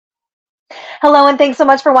Hello, and thanks so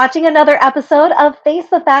much for watching another episode of Face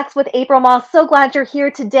the Facts with April Moss. So glad you're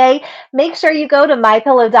here today. Make sure you go to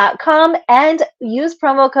mypillow.com and use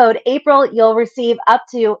promo code April. You'll receive up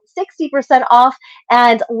to 60% off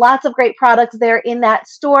and lots of great products there in that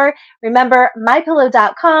store. Remember,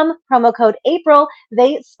 mypillow.com, promo code April.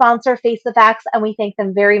 They sponsor Face the Facts, and we thank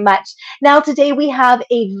them very much. Now, today we have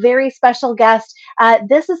a very special guest.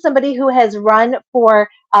 This is somebody who has run for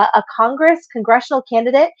a congressional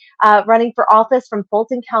candidate running for office from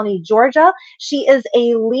Fulton County, Georgia. She is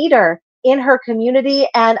a leader in her community,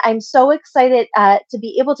 and I'm so excited to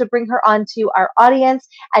be able to bring her onto our audience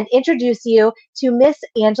and introduce you to Miss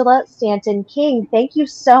Angela Stanton King. Thank you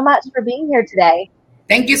so much for being here today.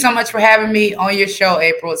 Thank you so much for having me on your show,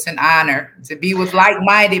 April. It's an honor to be with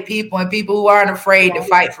like-minded people and people who aren't afraid to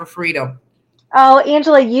fight for freedom. Oh,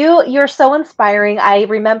 Angela, you're so inspiring. I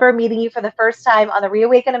remember meeting you for the first time on the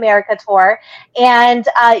Reawaken America tour, and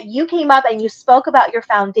you came up and you spoke about your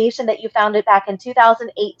foundation that you founded back in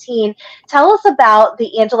 2018. Tell us about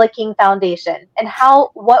the Angela King Foundation and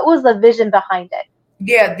what was the vision behind it?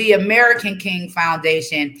 Yeah, the American King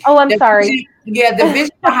Foundation. Oh, I'm sorry. The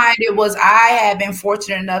vision behind it was I had been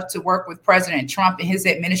fortunate enough to work with President Trump and his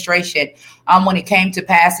administration when it came to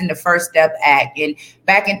passing the First Step Act. And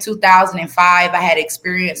back in 2005, I had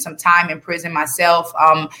experienced some time in prison myself.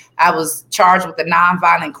 I was charged with a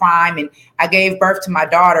nonviolent crime, and I gave birth to my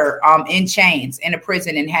daughter in chains in a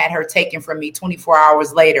prison and had her taken from me 24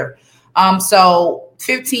 hours later. So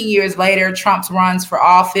 15 years later, Trump runs for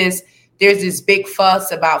office. There's this big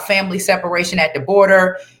fuss about family separation at the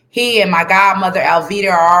border. He and my godmother,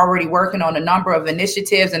 Alvita, are already working on a number of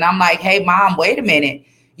initiatives. And I'm like, hey, Mom, wait a minute.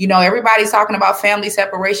 You know, everybody's talking about family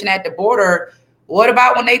separation at the border. What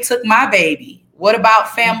about when they took my baby? What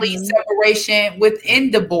about family separation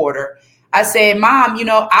within the border? I said, Mom,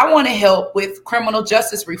 I want to help with criminal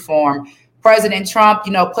justice reform. President Trump,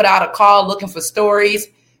 put out a call looking for stories.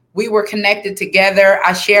 We were connected together.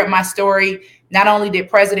 I shared my story. Not only did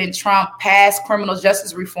President Trump pass criminal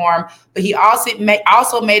justice reform, but he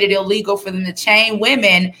also made it illegal for them to chain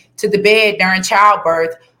women to the bed during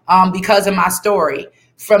childbirth because of my story.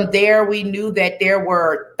 From there, we knew that there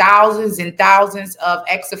were thousands and thousands of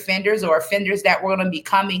ex-offenders or offenders that were going to be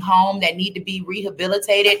coming home that need to be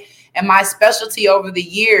rehabilitated. And my specialty over the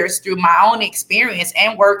years, through my own experience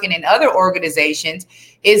and working in other organizations,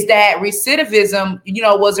 is that recidivism,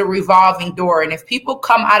 was a revolving door. And if people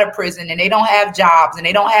come out of prison and they don't have jobs and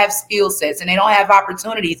they don't have skill sets and they don't have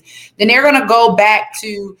opportunities, then they're going to go back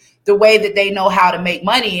to the way that they know how to make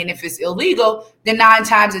money. And if it's illegal, then 9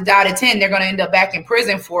 times out of 10, they're going to end up back in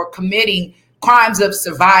prison for committing crimes of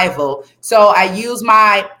survival. So I use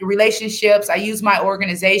my relationships, I use my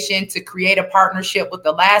organization to create a partnership with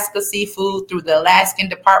Alaska Seafood through the Alaskan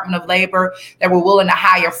Department of Labor that were willing to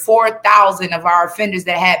hire 4,000 of our offenders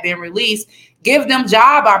that had been released, give them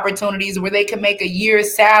job opportunities where they can make a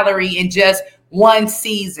year's salary in just one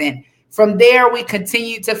season. From there, we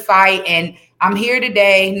continue to fight, and I'm here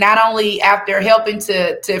today, not only after helping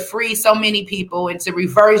to free so many people and to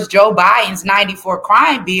reverse Joe Biden's 94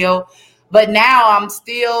 crime bill, but now I'm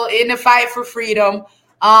still in the fight for freedom.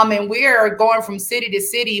 And we're going from city to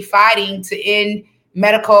city fighting to end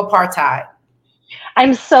medical apartheid.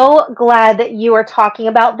 I'm so glad that you are talking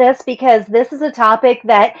about this, because this is a topic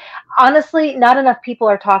that honestly not enough people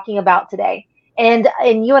are talking about today. And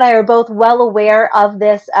you and I are both well aware of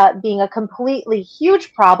this being a completely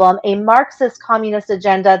huge problem, a Marxist communist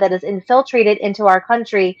agenda that is infiltrated into our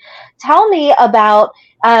country. Tell me about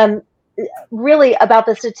really about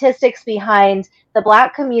the statistics behind the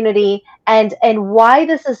Black community and why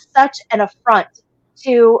this is such an affront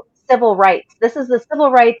to civil rights. This is the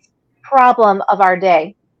civil rights problem of our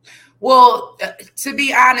day. Well, to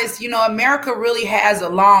be honest, America really has a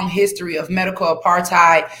long history of medical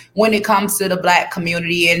apartheid when it comes to the Black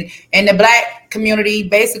community. And the Black community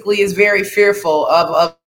basically is very fearful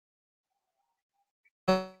of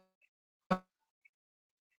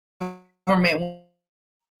government.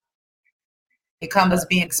 It comes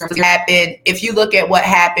being happened. If you look at what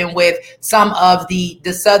happened with some of the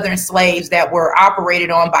Southern slaves that were operated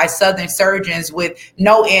on by Southern surgeons with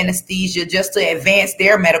no anesthesia just to advance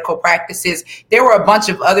their medical practices, there were a bunch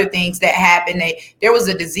of other things that happened. There was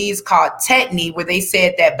a disease called tetany where they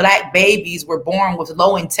said that Black babies were born with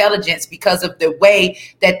low intelligence because of the way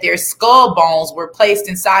that their skull bones were placed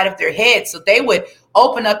inside of their heads. So they would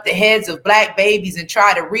open up the heads of Black babies and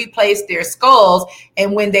try to replace their skulls.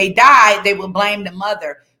 And when they died, they would blame the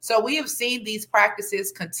mother. So we have seen these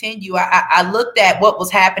practices continue. I looked at what was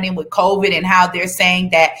happening with COVID and how they're saying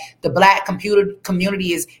that the Black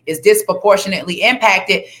community is disproportionately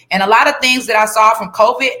impacted. And a lot of things that I saw from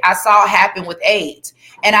COVID, I saw happen with AIDS.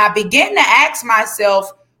 And I began to ask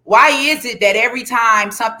myself, why is it that every time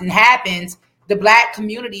something happens, the Black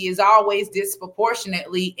community is always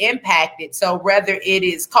disproportionately impacted? So whether it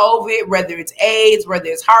is COVID, whether it's AIDS, whether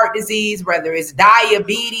it's heart disease, whether it's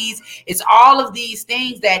diabetes, it's all of these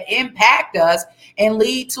things that impact us and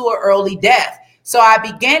lead to an early death. So I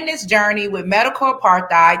began this journey with medical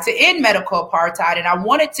apartheid to end medical apartheid, and I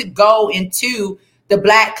wanted to go into the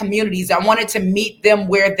Black communities. I wanted to meet them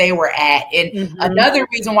where they were at. And another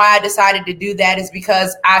reason why I decided to do that is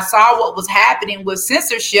because I saw what was happening with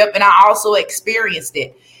censorship, and I also experienced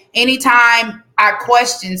it. Anytime I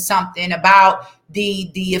questioned something about the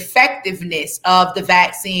effectiveness of the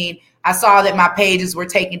vaccine, I saw that my pages were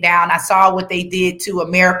taken down. I saw what they did to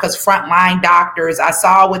America's frontline doctors. I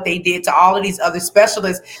saw what they did to all of these other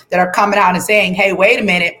specialists that are coming out and saying, hey, wait a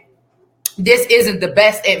minute, this isn't the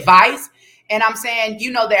best advice. And I'm saying,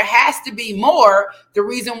 there has to be more. The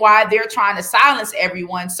reason why they're trying to silence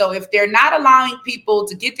everyone. So if they're not allowing people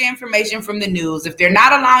to get the information from the news, if they're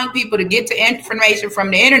not allowing people to get the information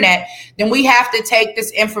from the internet, then we have to take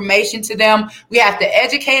this information to them. We have to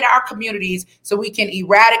educate our communities so we can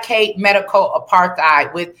eradicate medical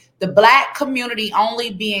apartheid. With the Black community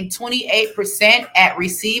only being 28% at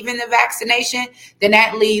receiving the vaccination, then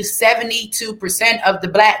that leaves 72% of the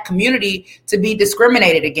Black community to be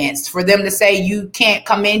discriminated against. For them to say, you can't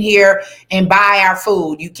come in here and buy our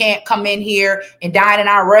food. You can't come in here and dine in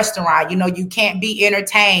our restaurant. You can't be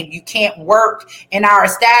entertained. You can't work in our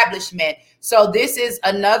establishment. So this is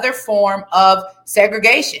another form of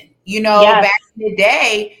segregation. Yes. Back in the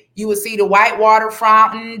day, you would see the white water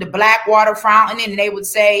fountain, the black water fountain, and they would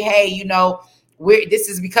say, hey, this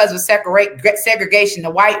is because of segregation,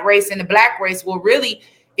 the white race and the black race. Well, really,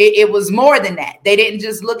 it was more than that. They didn't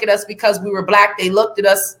just look at us because we were Black. They looked at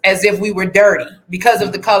us as if we were dirty because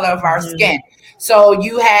of the color of our skin. So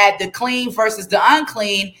you had the clean versus the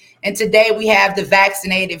unclean. And today we have the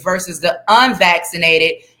vaccinated versus the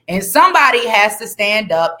unvaccinated. And somebody has to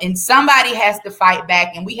stand up and somebody has to fight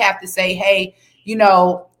back. And we have to say, hey,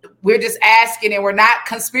 we're just asking, and we're not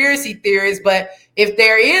conspiracy theorists, but if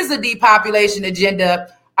there is a depopulation agenda,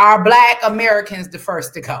 are Black Americans the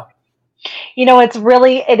first to go?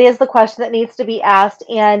 It is the question that needs to be asked.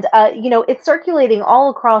 And, it's circulating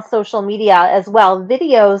all across social media as well.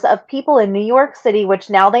 Videos of people in New York City,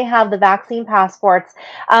 which now they have the vaccine passports,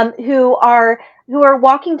 who are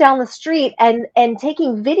walking down the street and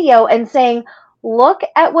taking video and saying, look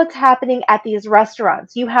at what's happening at these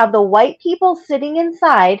restaurants. You have the white people sitting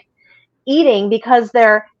inside eating because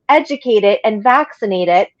they're educated and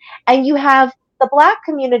vaccinated, and you have the Black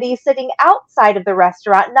community sitting outside of the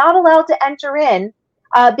restaurant, not allowed to enter in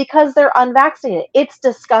because they're unvaccinated. It's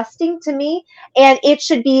disgusting to me, and it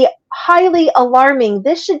should be highly alarming.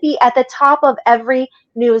 This should be at the top of every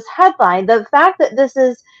news headline. The fact that this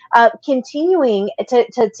is continuing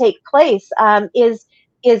to take place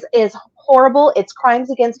is horrible. It's crimes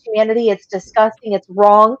against humanity. It's disgusting. It's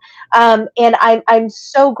wrong. And I'm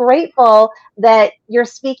so grateful that you're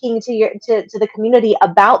speaking to the community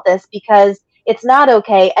about this, because it's not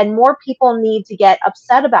okay, and more people need to get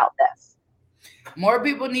upset about this. More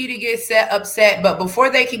people need to get upset, but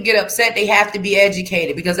before they can get upset, they have to be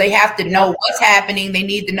educated, because they have to know what's happening. They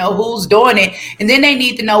need to know who's doing it, and then they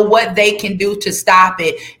need to know what they can do to stop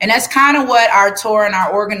it. And that's kind of what our tour and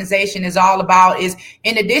our organization is all about, is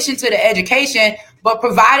in addition to the education, but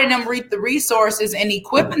providing them the resources and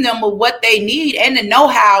equipping them with what they need and the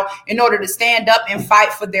know-how in order to stand up and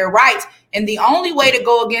fight for their rights. And the only way to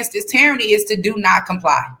go against this tyranny is to do not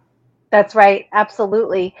comply. That's right.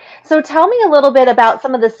 Absolutely. So tell me a little bit about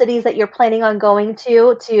some of the cities that you're planning on going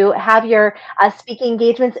to have your speaking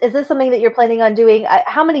engagements. Is this something that you're planning on doing?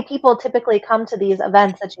 How many people typically come to these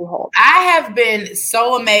events that you hold? I have been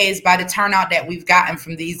so amazed by the turnout that we've gotten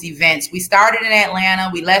from these events. We started in Atlanta.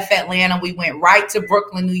 We left Atlanta. We went right to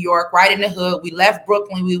Brooklyn, New York, right in the hood. We left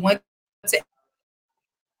Brooklyn. We went to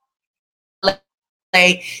LA.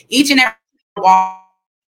 Each and every wall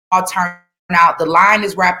turned out. The line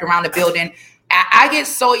is wrapped around the building. I get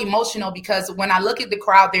so emotional because when I look at the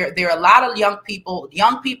crowd, there are a lot of young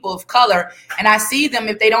people of color, and I see them,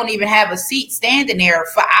 if they don't even have a seat, standing there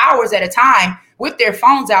for hours at a time with their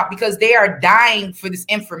phones out because they are dying for this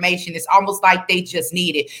information. It's almost like they just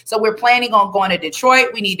need it. So we're planning on going to Detroit.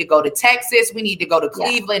 We need to go to Texas. We need to go to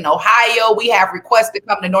Cleveland, Ohio. We have requests to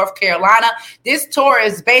come to North Carolina. This tour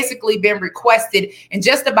has basically been requested in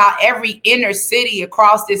just about every inner city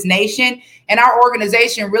across this nation. And our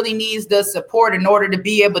organization really needs the support in order to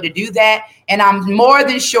be able to do that. And I'm more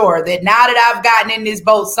than sure that now that I've gotten in this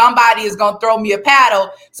boat, somebody is going to throw me a paddle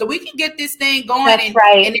so we can get this thing going. That's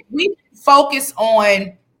right. And if we focus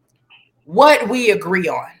on what we agree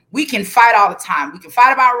on, we can fight all the time. We can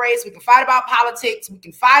fight about race. We can fight about politics. We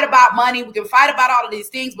can fight about money. We can fight about all of these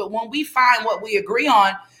things. But when we find what we agree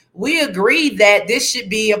on, we agree that this should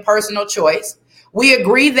be a personal choice. We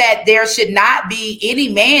agree that there should not be any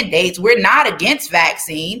mandates. We're not against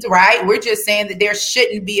vaccines, right? We're just saying that there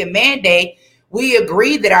shouldn't be a mandate. We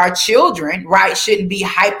agree that our children, right, shouldn't be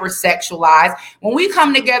hypersexualized. When we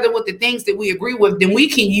come together with the things that we agree with, then we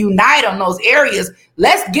can unite on those areas.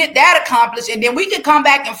 Let's get that accomplished, and then we can come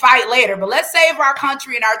back and fight later. But let's save our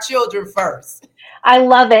country and our children first. I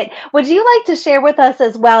love it. Would you like to share with us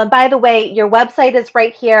as well? And by the way, your website is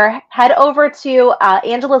right here. Head over to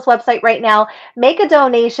Angela's website right now. Make a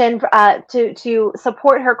donation to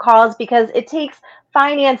support her cause, because it takes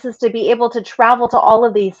finances to be able to travel to all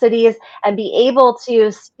of these cities and be able to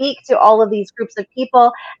speak to all of these groups of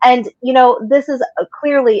people. And, this is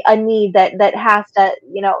clearly a need that has to,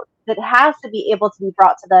 that has to be able to be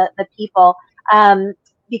brought to the people,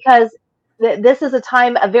 because this is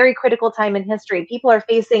a very critical time in history. People are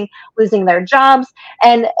facing losing their jobs.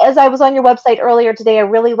 And as I was on your website earlier today, I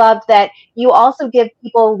really loved that you also give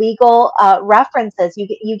people legal references.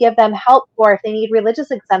 You give them help for if they need religious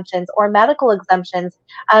exemptions or medical exemptions.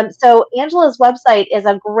 So Angela's website is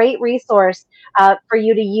a great resource for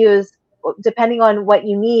you to use depending on what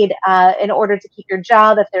you need in order to keep your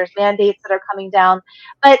job, if there's mandates that are coming down.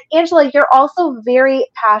 But Angela, you're also very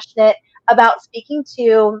passionate about speaking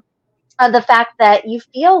to the fact that you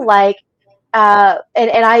feel like, and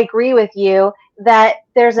I agree with you, that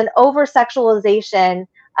there's an over sexualization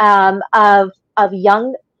of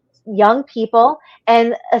young people,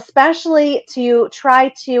 and especially to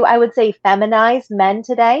try to, I would say, feminize men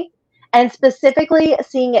today, and specifically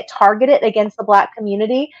seeing it targeted against the Black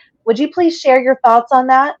community. Would you please share your thoughts on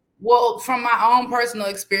that? Well, from my own personal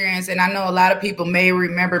experience, and I know a lot of people may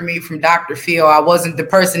remember me from Dr. Phil. I wasn't the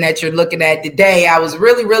person that you're looking at today. I was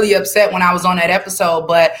really, really upset when I was on that episode,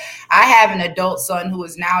 but I have an adult son who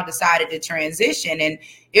has now decided to transition. And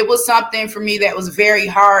it was something for me that was very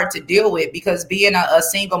hard to deal with, because being a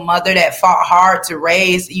single mother that fought hard to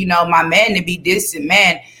raise, my men to be decent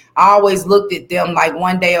men, I always looked at them like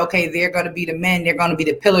one day, okay, they're going to be the men, they're going to be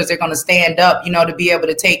the pillars, they're going to stand up, to be able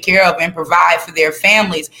to take care of and provide for their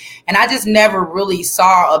families. And I just never really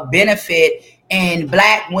saw a benefit in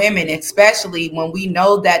Black women, especially when we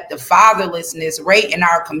know that the fatherlessness rate in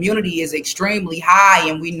our community is extremely high.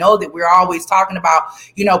 And we know that we're always talking about,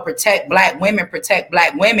 protect Black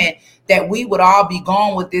women, that we would all be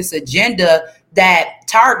going with this agenda that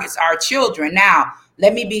targets our children. Now,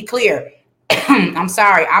 let me be clear. I'm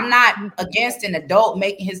sorry, I'm not against an adult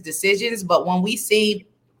making his decisions, but when we see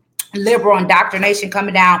liberal indoctrination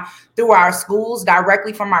coming down through our schools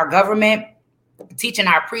directly from our government, teaching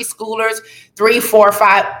our preschoolers 3, 4,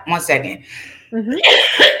 5, 1 second. Mm-hmm.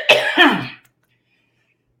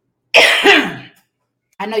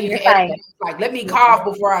 I know you can edit that. Like, let me cough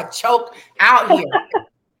before I choke out here.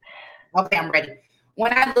 Okay, I'm ready.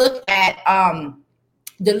 When I look at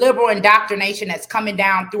the liberal indoctrination that's coming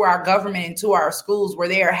down through our government and to our schools, where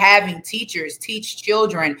they are having teachers teach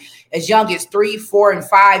children as young as 3, 4, and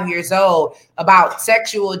 5 years old about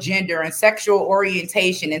sexual gender and sexual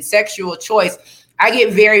orientation and sexual choice, I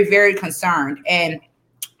get very, very concerned. And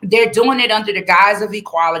they're doing it under the guise of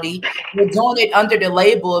equality. They're doing it under the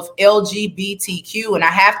label of LGBTQ. And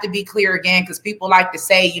I have to be clear again, because people like to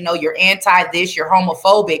say, you're anti this, you're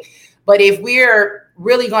homophobic. But if we're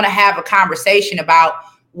really going to have a conversation about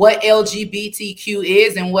what LGBTQ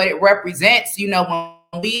is and what it represents, when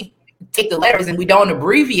we take the letters and we don't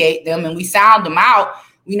abbreviate them and we sound them out,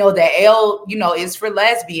 we know that L, is for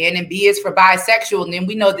lesbian and B is for bisexual. And then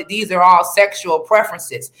we know that these are all sexual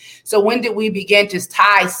preferences. So when did we begin to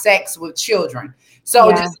tie sex with children? So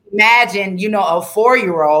just imagine, a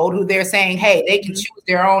 4-year-old who they're saying, hey, they can choose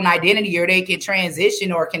their own identity, or they can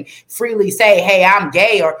transition, or can freely say, hey, I'm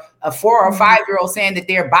gay, or a 4 or 5-year-old saying that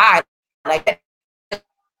they're bi. Like, that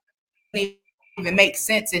doesn't even make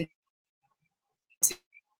sense. And to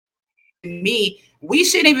me, we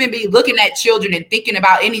shouldn't even be looking at children and thinking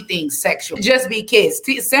about anything sexual. Just be kids.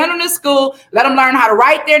 Send them to school. Let them learn how to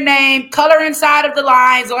write their name, color inside of the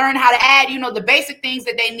lines, learn how to add, the basic things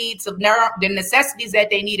that they need to learn, the necessities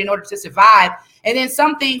that they need in order to survive. And then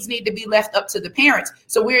some things need to be left up to the parents.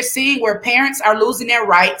 So we're seeing where parents are losing their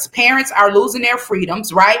rights, parents are losing their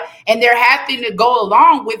freedoms, right? And they're having to go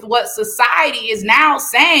along with what society is now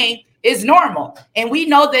saying is normal. And we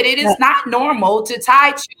know that it is not normal to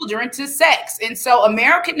tie children to sex. And so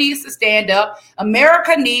America needs to stand up.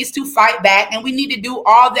 America needs to fight back. And we need to do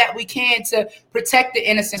all that we can to protect the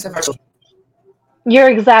innocence of our children.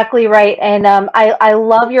 You're exactly right. And I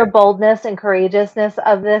love your boldness and courageousness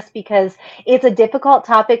of this, because it's a difficult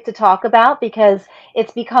topic to talk about, because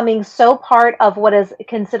it's becoming so part of what is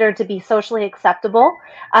considered to be socially acceptable,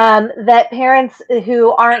 that parents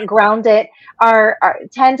who aren't grounded are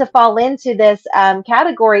tend to fall into this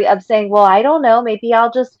category of saying, well, I don't know, maybe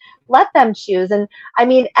I'll just let them choose. And I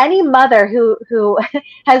mean, any mother who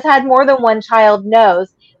has had more than one child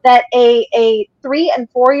knows that a 3 and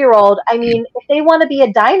 4 year old, I mean, if they want to be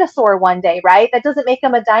a dinosaur one day, right, that doesn't make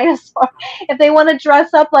them a dinosaur. If they want to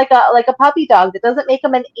dress up like a puppy dog, that doesn't make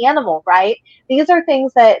them an animal, right? These are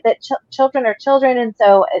things that children are children, and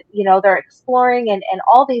so they're exploring and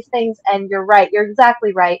all these things. And you're right, you're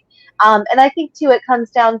exactly right. And I think too, it comes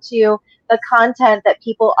down to the content that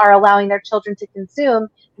people are allowing their children to consume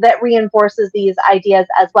that reinforces these ideas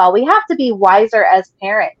as well. We have to be wiser as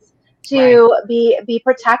parents to be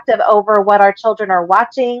protective over what our children are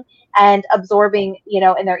watching and absorbing,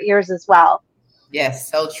 in their ears as well. Yes,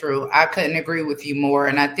 so true. I couldn't agree with you more.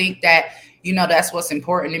 And I think that, that's what's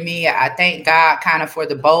important to me. I thank God kind of for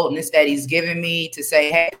the boldness that he's given me to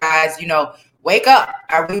say, hey, guys, wake up.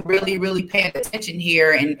 Are we really, really paying attention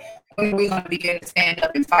here? And when are we going to begin to stand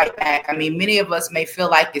up and fight back? I mean, many of us may feel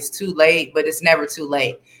like it's too late, but it's never too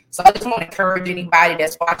late. So I just want to encourage anybody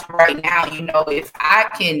that's watching right now, if I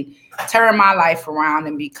can turn my life around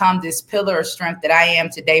and become this pillar of strength that I am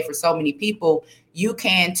today for so many people, you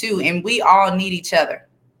can too. And we all need each other.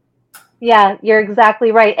 Yeah, you're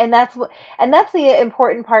exactly right. And that's the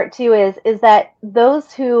important part too, is that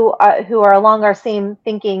those who are along our same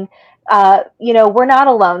thinking, we're not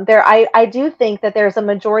alone. I do think that there's a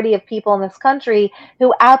majority of people in this country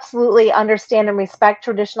who absolutely understand and respect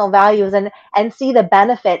traditional values and see the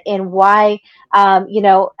benefit in why,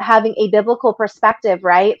 having a biblical perspective,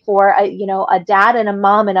 right, for a dad and a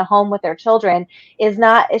mom in a home with their children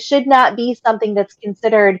it should not be something that's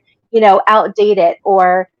considered, outdated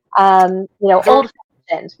or, old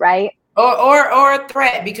fashioned, right? Or a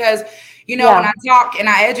threat, because when I talk and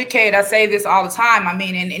I educate, I say this all the time. I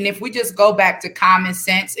mean, and if we just go back to common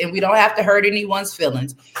sense, and we don't have to hurt anyone's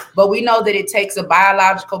feelings, but we know that it takes a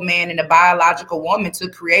biological man and a biological woman to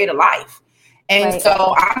create a life. And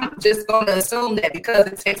so I'm just going to assume that because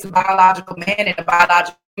it takes a biological man and a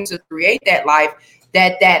biological woman to create that life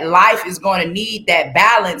life is going to need that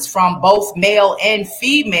balance from both male and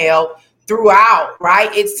female throughout, right?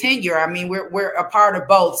 It's tenure. I mean, we're a part of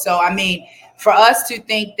both. So, I mean, for us to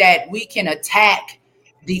think that we can attack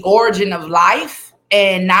the origin of life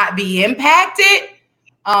and not be impacted,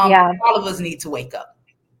 all of us need to wake up.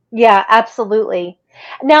 Yeah, absolutely.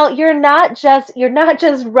 Now, you're not just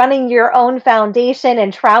running your own foundation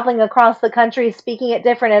and traveling across the country speaking at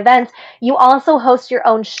different events. You also host your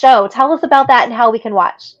own show. Tell us about that and how we can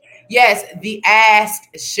watch. Yes, the Ask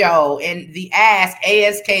Show. And the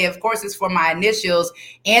ASK, of course, is for my initials,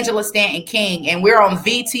 Angela Stanton King. And we're on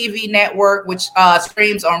VTV Network, which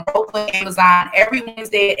streams on Roku, Amazon every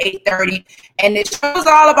Wednesday at 8:30. And the show is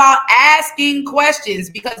all about asking questions,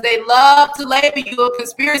 because they love to label you a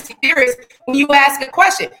conspiracy theorist when you ask a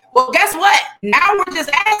question. Well, guess what? Now we're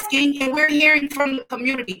just asking, and we're hearing from the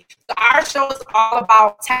community. So our show is all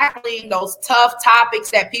about tackling those tough topics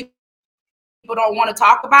that people don't want to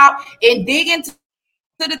talk about, and dig into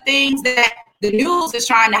the things that the news is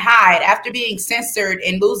trying to hide. After being censored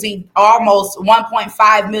and losing almost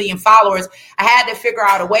 1.5 million followers, I had to figure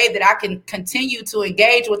out a way that I can continue to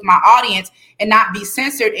engage with my audience and not be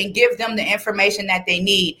censored, and give them the information that they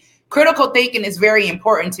need. Critical thinking is very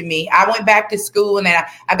important to me. I went back to school, and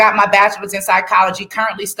I got my bachelor's in psychology,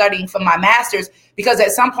 currently studying for my master's, because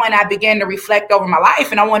at some point I began to reflect over my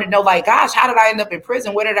life, and I wanted to know, like, gosh, how did I end up in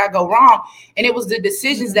prison? Where did I go wrong? And it was the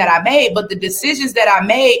decisions that I made. But the decisions that I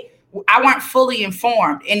made, I weren't fully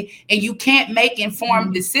informed. And you can't make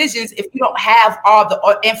informed decisions if you don't have all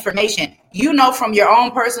the information. From your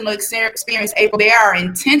own personal experience, April, they are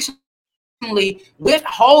intentional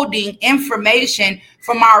withholding information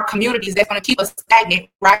from our communities that's going to keep us stagnant,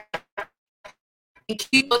 right? And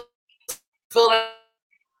keep us feeling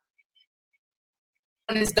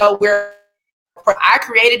as though we're I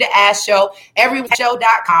created the Ask Show,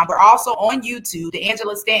 everyshow.com. We're also on YouTube, the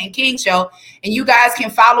Angela Stanton King Show. And you guys can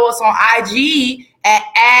follow us on IG at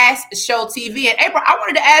Ask Show TV. And April, I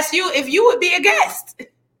wanted to ask you if you would be a guest.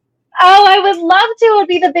 Oh, I would love to. It would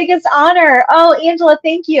be the biggest honor. Oh, Angela,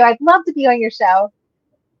 thank you. I'd love to be on your show.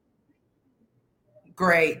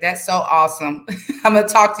 Great. That's so awesome. I'm going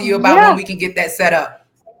to talk to you about when we can get that set up.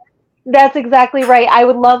 That's exactly right. I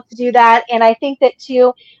would love to do that. And I think that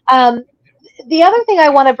too, the other thing I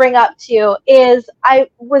want to bring up too is I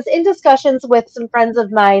was in discussions with some friends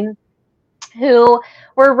of mine who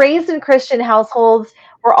were raised in Christian households,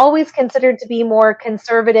 were always considered to be more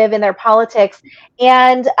conservative in their politics,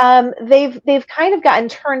 and they've kind of gotten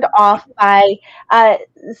turned off by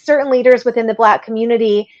certain leaders within the Black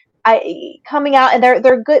community coming out, and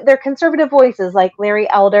they're conservative voices like Larry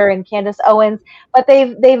Elder and Candace Owens, but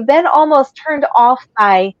they've been almost turned off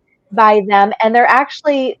by them, and they're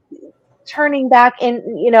actually turning back in,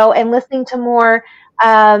 and listening to more,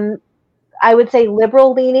 I would say,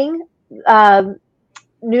 liberal leaning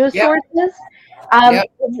news sources.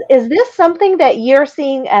 Is this something that you're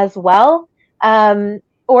seeing as well?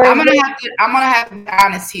 Or I'm gonna have to be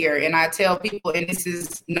honest here, and I tell people, and this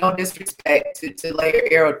is no disrespect to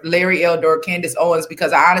Larry Elder or Candace Owens,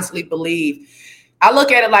 because I honestly believe, I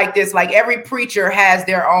look at it like this: like every preacher has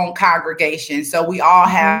their own congregation, so we all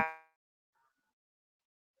have.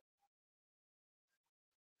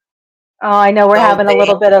 Oh, I know we're having a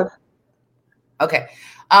little bit of. Okay.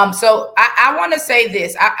 So I want to say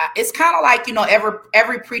this. It's kind of like,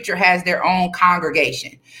 every preacher has their own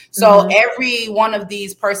congregation. So every one of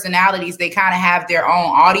these personalities, they kind of have their own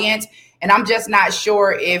audience. And I'm just not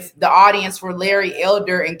sure if the audience for Larry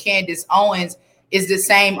Elder and Candace Owens is the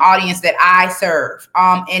same audience that I serve.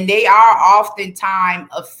 And they are oftentimes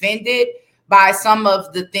offended by some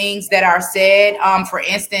of the things that are said. For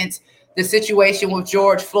instance, the situation with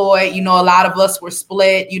George Floyd, a lot of us were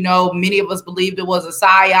split. Many of us believed it was a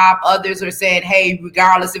psyop. Others are saying, hey,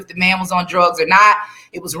 regardless if the man was on drugs or not,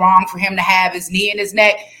 it was wrong for him to have his knee in his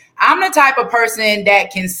neck. I'm the type of person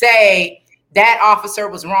that can say that officer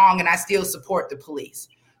was wrong and I still support the police.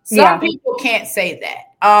 Some people can't say that.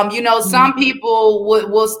 Some people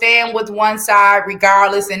will stand with one side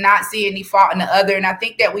regardless and not see any fault in the other. And I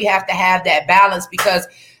think that we have to have that balance, because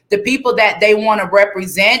the people that they want to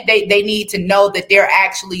represent, they need to know that they're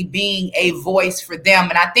actually being a voice for them.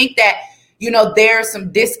 And I think that, there's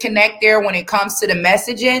some disconnect there when it comes to the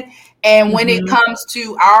messaging. And when it comes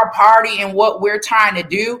to our party and what we're trying to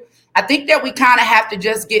do, I think that we kind of have to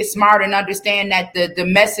just get smart and understand that the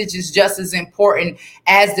message is just as important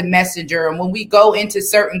as the messenger. And when we go into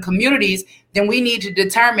certain communities, then we need to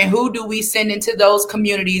determine who do we send into those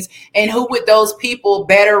communities and who would those people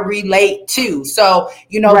better relate to. So,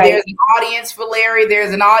 there's an audience for Larry,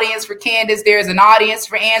 there's an audience for Candace, there's an audience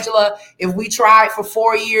for Angela. If we tried for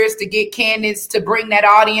 4 years to get Candace to bring that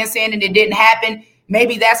audience in and it didn't happen,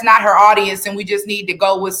 maybe that's not her audience and we just need to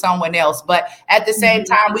go with someone else. But at the same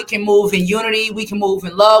time, we can move in unity. We can move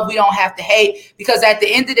in love. We don't have to hate, because at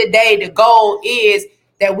the end of the day, the goal is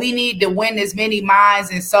that we need to win as many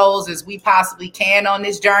minds and souls as we possibly can on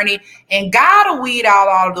this journey. And God will weed out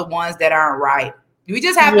all of the ones that aren't right. We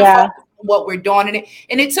just have to focus on what we're doing.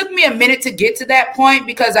 And it took me a minute to get to that point,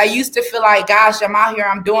 because I used to feel like, gosh, I'm out here,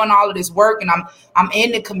 I'm doing all of this work, and I'm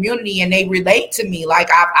in the community and they relate to me. Like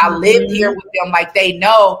I lived here with them, like they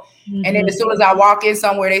know. And then as soon as I walk in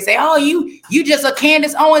somewhere, they say, oh, you just a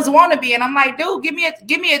Candace Owens wannabe. And I'm like, dude, give me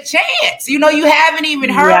a chance. You haven't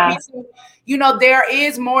even heard me. So, there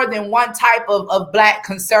is more than one type of Black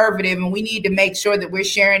conservative, and we need to make sure that we're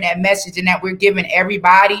sharing that message and that we're giving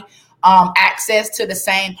everybody access to the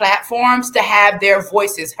same platforms to have their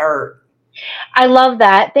voices heard. I love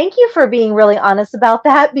that. Thank you for being really honest about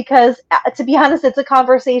that, because to be honest, it's a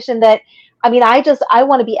conversation that, I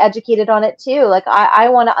want to be educated on it too. Like I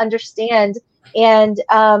want to understand. And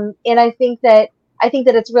I think that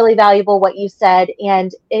it's really valuable what you said,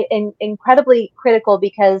 and incredibly critical,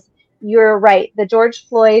 because you're right. The George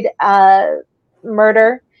Floyd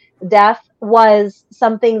murder, death, was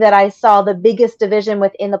something that I saw the biggest division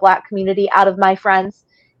within the Black community out of my friends.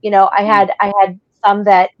 I had some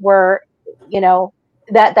that were,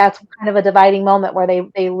 that's kind of a dividing moment where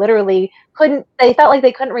they literally they felt like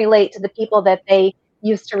they couldn't relate to the people that they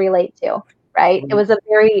used to relate to. Right. It was a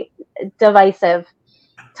very divisive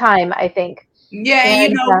time, I think. Yeah.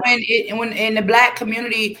 And when in the Black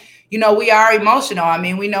community, we are emotional.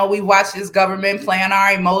 We know we watch this government play on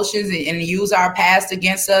our emotions and use our past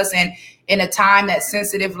against us. And in a time that's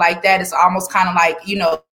sensitive like that, it's almost kind of like,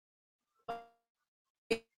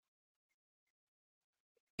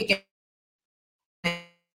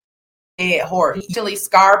 horse. You usually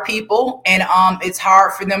scar people, and it's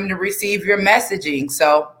hard for them to receive your messaging.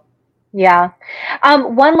 So Yeah.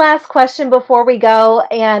 One last question before we go,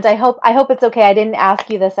 and I hope it's okay. I didn't ask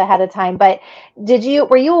you this ahead of time, but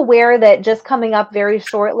were you aware that just coming up very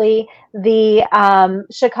shortly, the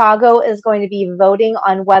Chicago is going to be voting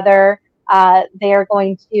on whether they are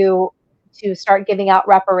going to start giving out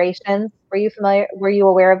reparations? Were you familiar? Were you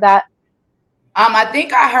aware of that? I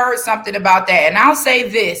think I heard something about that, and I'll say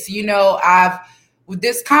this. I've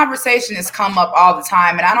this conversation has come up all the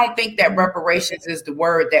time, and I don't think that Mhm. reparations is the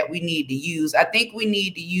word that we need to use. I think we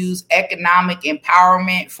need to use economic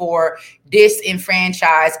empowerment for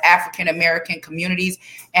disenfranchised African American communities,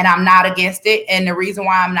 and I'm not against it. And the reason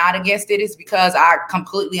why I'm not against it is because I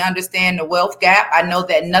completely understand the wealth gap. I know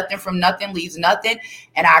that nothing from nothing leaves nothing.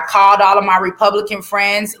 And I called all of my Republican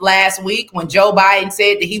friends last week when Joe Biden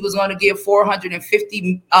said that he was going to give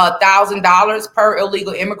 $450,000 per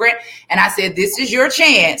illegal immigrant. And I said, this is your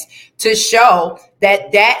chance to show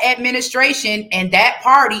that administration and that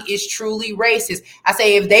party is truly racist. I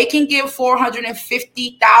say, if they can give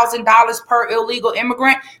 $450,000 per illegal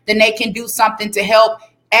immigrant, then they can do something to help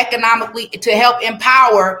economically, to help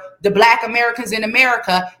empower the Black Americans in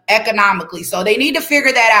America economically. So they need to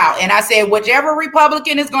figure that out. And I said, whichever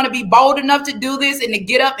Republican is going to be bold enough to do this and to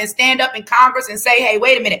get up and stand up in Congress and say, hey,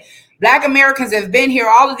 wait a minute, Black Americans have been here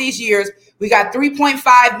all of these years. We got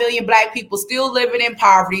 3.5 million Black people still living in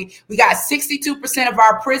poverty. We got 62% of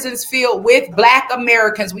our prisons filled with Black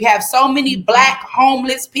Americans. We have so many Black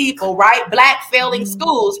homeless people, right? Black failing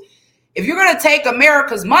schools. If you're going to take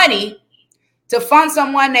America's money to fund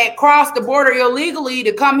someone that crossed the border illegally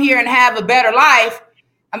to come here and have a better life,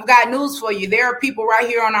 I've got news for you. There are people right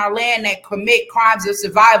here on our land that commit crimes of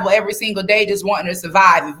survival every single day just wanting to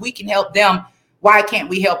survive. If we can help them, why can't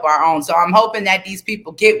we help our own? So I'm hoping that these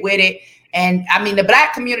people get with it. And I mean, the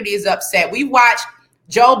Black community is upset. We watched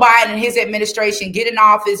Joe Biden and his administration get in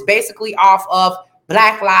office basically off of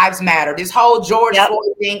Black Lives Matter. This whole George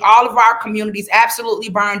Floyd thing, all of our communities absolutely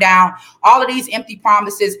burned down. All of these empty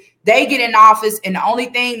promises. They get in office, and the only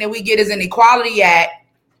thing that we get is an Equality Act,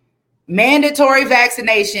 mandatory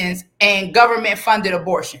vaccinations, and government-funded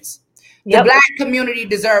abortions. The Black community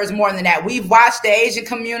deserves more than that. We've watched the Asian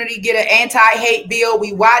community get an anti-hate bill.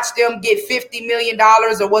 We watched them get $50 million,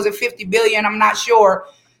 or was it 50 billion? I'm not sure.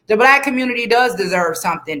 The Black community does deserve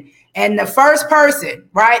something. And the first person,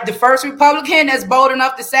 right, the first Republican that's bold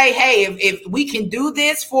enough to say, hey, if we can do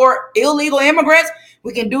this for illegal immigrants,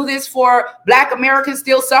 we can do this for Black Americans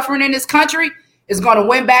still suffering in this country, is going to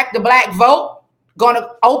win back the Black vote, going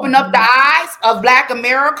to open up the eyes of Black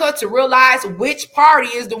America to realize which party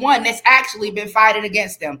is the one that's actually been fighting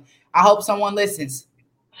against them. I hope someone listens.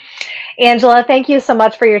 Angela, thank you so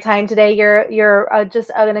much for your time today. You're just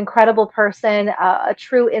an incredible person, a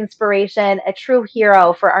true inspiration, a true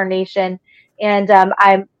hero for our nation. And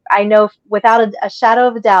I know without a shadow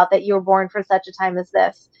of a doubt that you were born for such a time as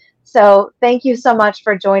this. So thank you so much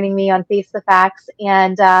for joining me on Face the Facts,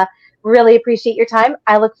 and really appreciate your time.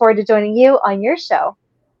 I look forward to joining you on your show.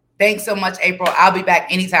 Thanks so much, April. I'll be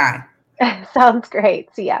back anytime. Sounds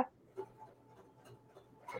great. See ya.